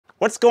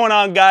What's going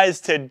on, guys?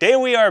 Today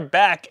we are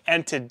back,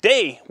 and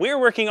today we are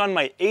working on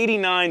my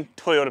 '89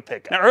 Toyota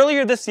pickup. Now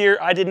earlier this year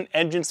I did an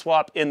engine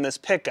swap in this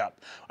pickup.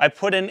 I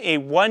put in a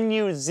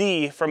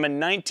 1UZ from a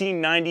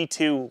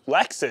 1992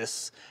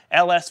 Lexus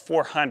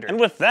LS400. And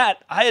with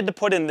that, I had to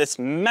put in this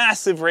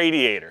massive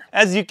radiator.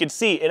 As you can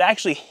see, it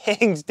actually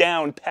hangs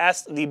down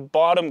past the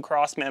bottom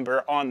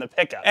crossmember on the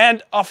pickup.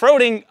 And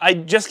off-roading, I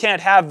just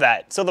can't have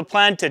that. So the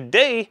plan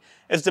today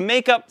is to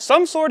make up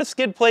some sort of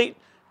skid plate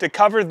to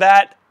cover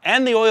that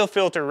and the oil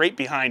filter right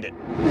behind it.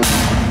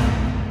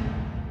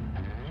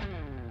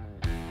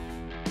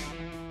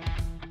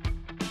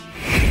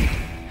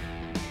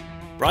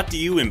 Brought to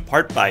you in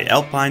part by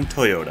Alpine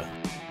Toyota.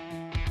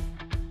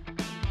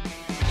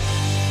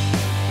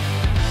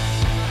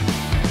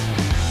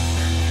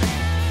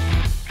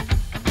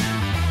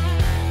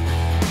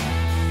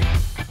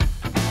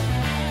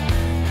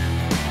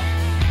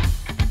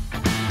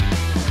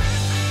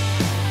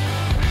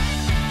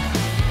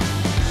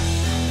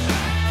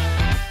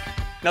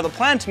 Now the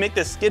plan to make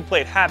this skid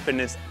plate happen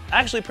is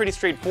actually pretty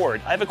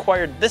straightforward. I've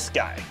acquired this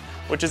guy,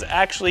 which is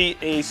actually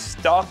a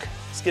stock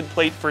skid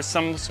plate for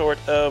some sort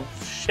of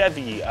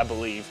Chevy, I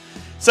believe.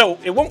 So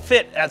it won't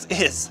fit as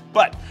is,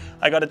 but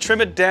I gotta trim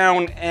it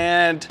down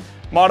and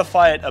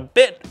modify it a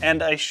bit,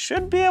 and I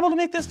should be able to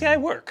make this guy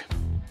work.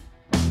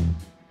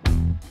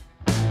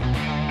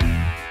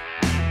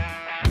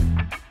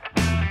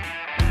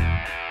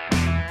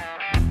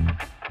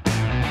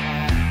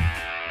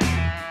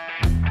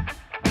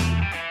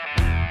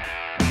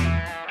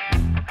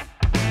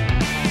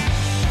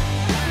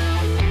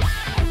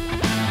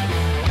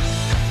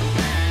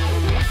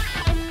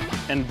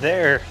 And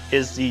there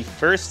is the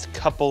first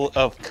couple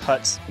of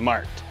cuts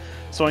marked.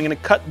 So I'm gonna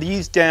cut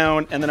these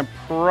down, and then I'm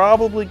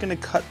probably gonna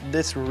cut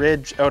this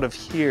ridge out of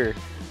here,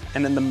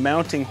 and then the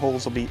mounting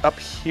holes will be up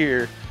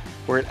here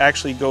where it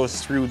actually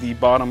goes through the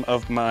bottom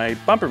of my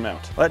bumper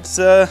mount. Let's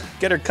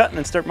get her cutting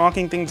and start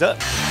mocking things up.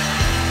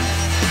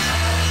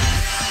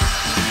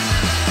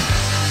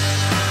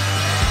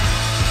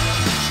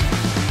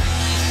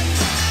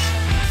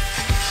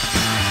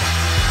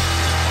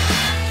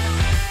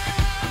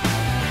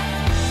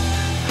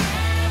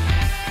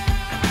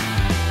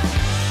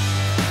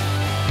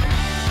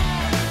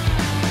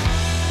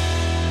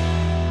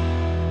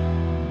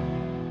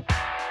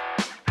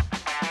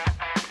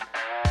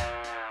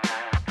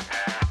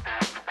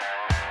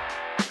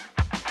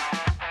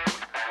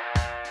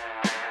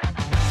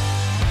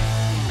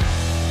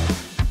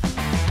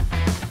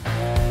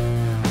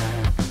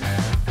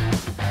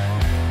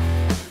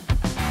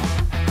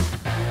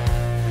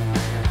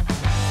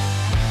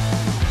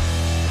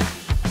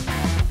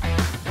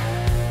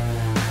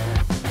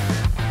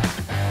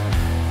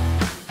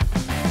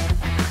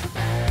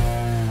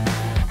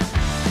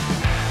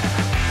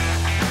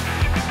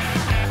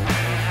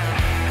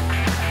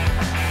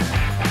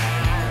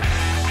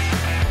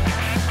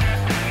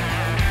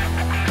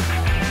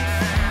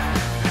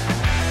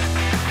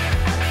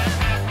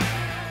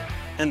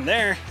 And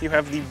there you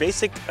have the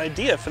basic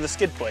idea for the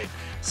skid plate.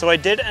 So I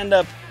did end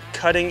up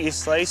cutting a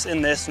slice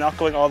in this, not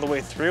going all the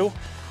way through,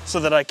 so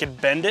that I could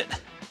bend it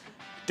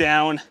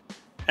down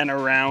and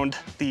around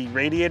the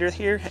radiator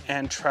here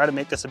and try to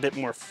make this a bit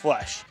more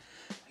flush.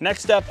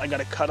 Next up, I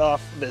gotta cut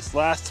off this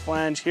last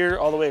flange here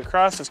all the way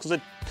across, just because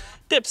it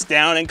dips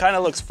down and kind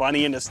of looks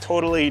funny and is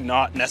totally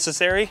not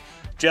necessary.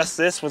 Just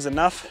this was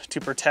enough to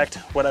protect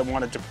what I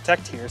wanted to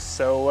protect here.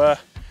 So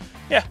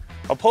yeah,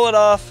 I'll pull it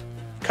off,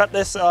 cut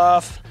this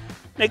off,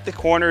 make the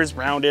corners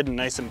rounded and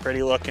nice and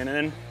pretty looking, and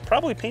then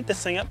probably paint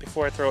this thing up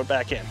before I throw it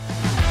back in.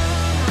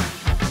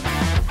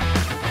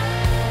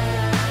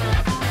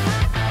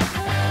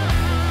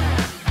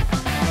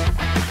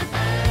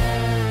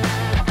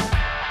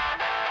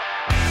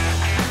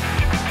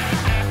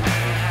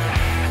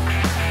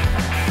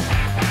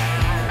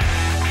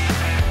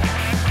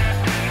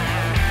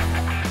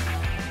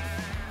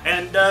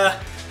 And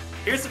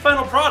here's the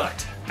final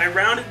product. I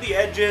rounded the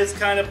edges,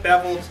 kind of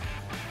beveled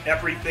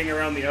everything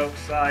around the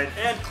outside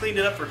and cleaned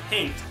it up for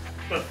paint.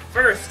 But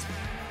first,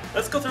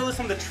 let's go throw this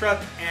on the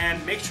truck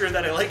and make sure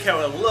that I like how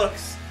it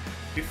looks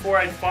before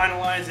I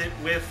finalize it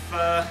with,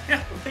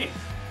 with paint.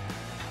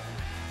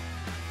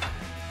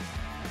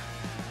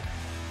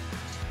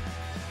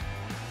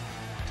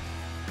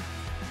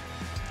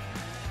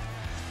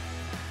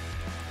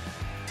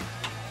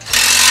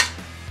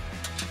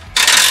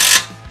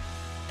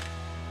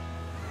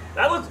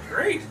 That looks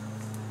great.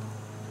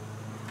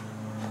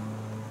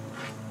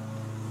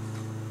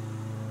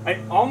 I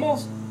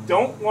almost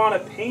don't want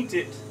to paint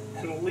it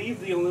and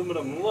leave the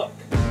aluminum look.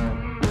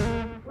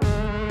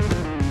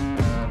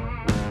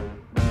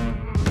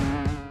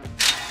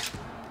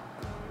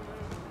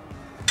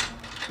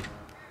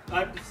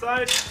 I've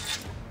decided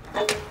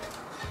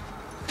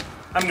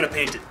I'm going to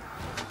paint it.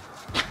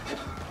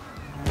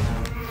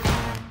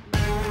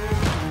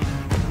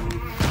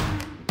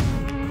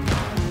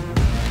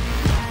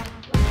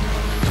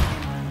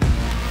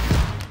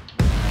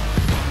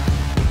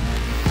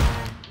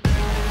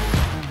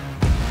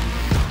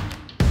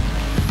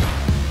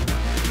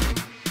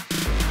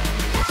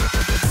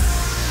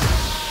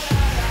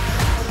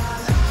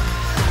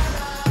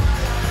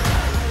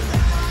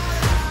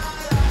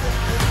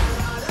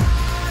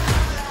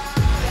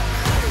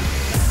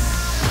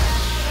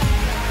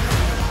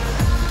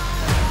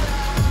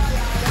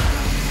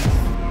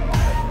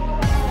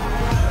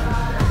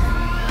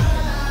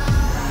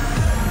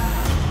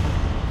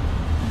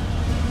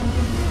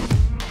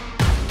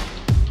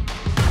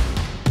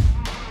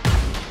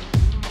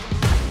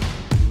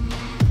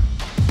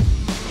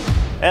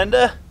 And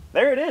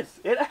there it is.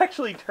 It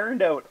actually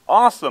turned out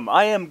awesome.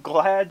 I am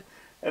glad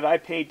that I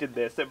painted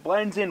this. It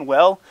blends in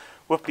well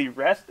with the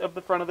rest of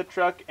the front of the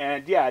truck,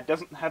 and yeah, it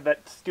doesn't have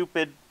that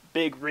stupid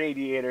big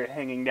radiator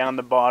hanging down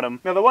the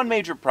bottom. Now, the one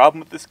major problem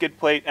with the skid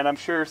plate, and I'm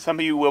sure some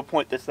of you will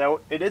point this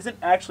out, it isn't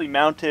actually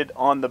mounted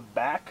on the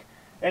back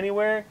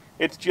anywhere.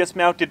 It's just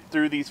mounted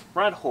through these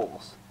front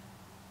holes.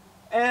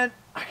 And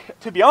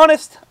to be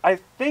honest, I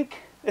think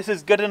this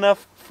is good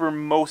enough for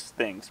most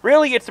things.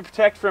 Really, it's to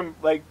protect from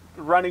like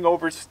running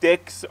over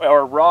sticks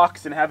or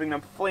rocks and having them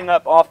fling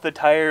up off the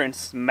tire and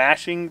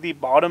smashing the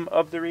bottom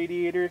of the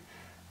radiator.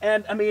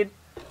 And I mean,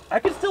 I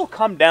can still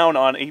come down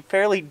on a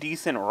fairly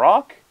decent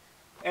rock,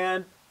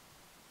 and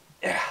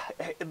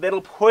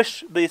it'll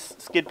push this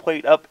skid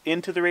plate up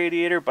into the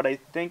radiator, but I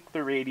think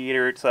the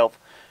radiator itself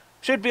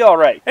should be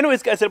alright.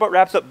 Anyways, guys, that about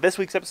wraps up this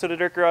week's episode of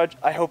Dirt Garage.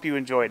 I hope you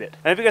enjoyed it.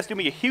 And if you guys do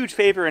me a huge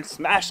favor and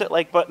smash that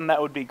like button,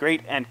 that would be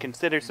great, and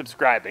consider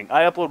subscribing.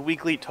 I upload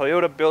weekly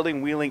Toyota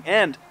building, wheeling,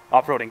 and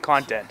off-roading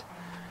content.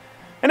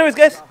 Anyways,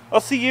 guys,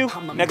 I'll see you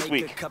next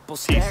week.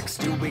 Peace.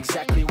 Do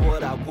exactly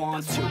what I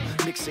want to.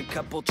 Mix a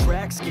couple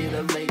tracks, get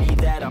a lady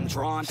that I'm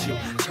drawn to.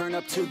 Turn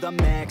up to the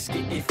max,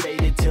 get me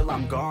faded till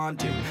I'm gone,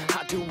 dude.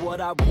 I do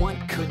what I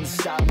want, couldn't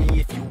stop me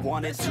if you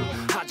wanted to.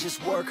 I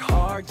just work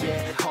hard,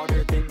 yeah,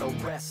 harder than the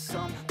rest.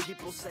 Some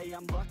people say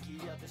I'm lucky,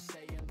 others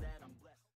say I'm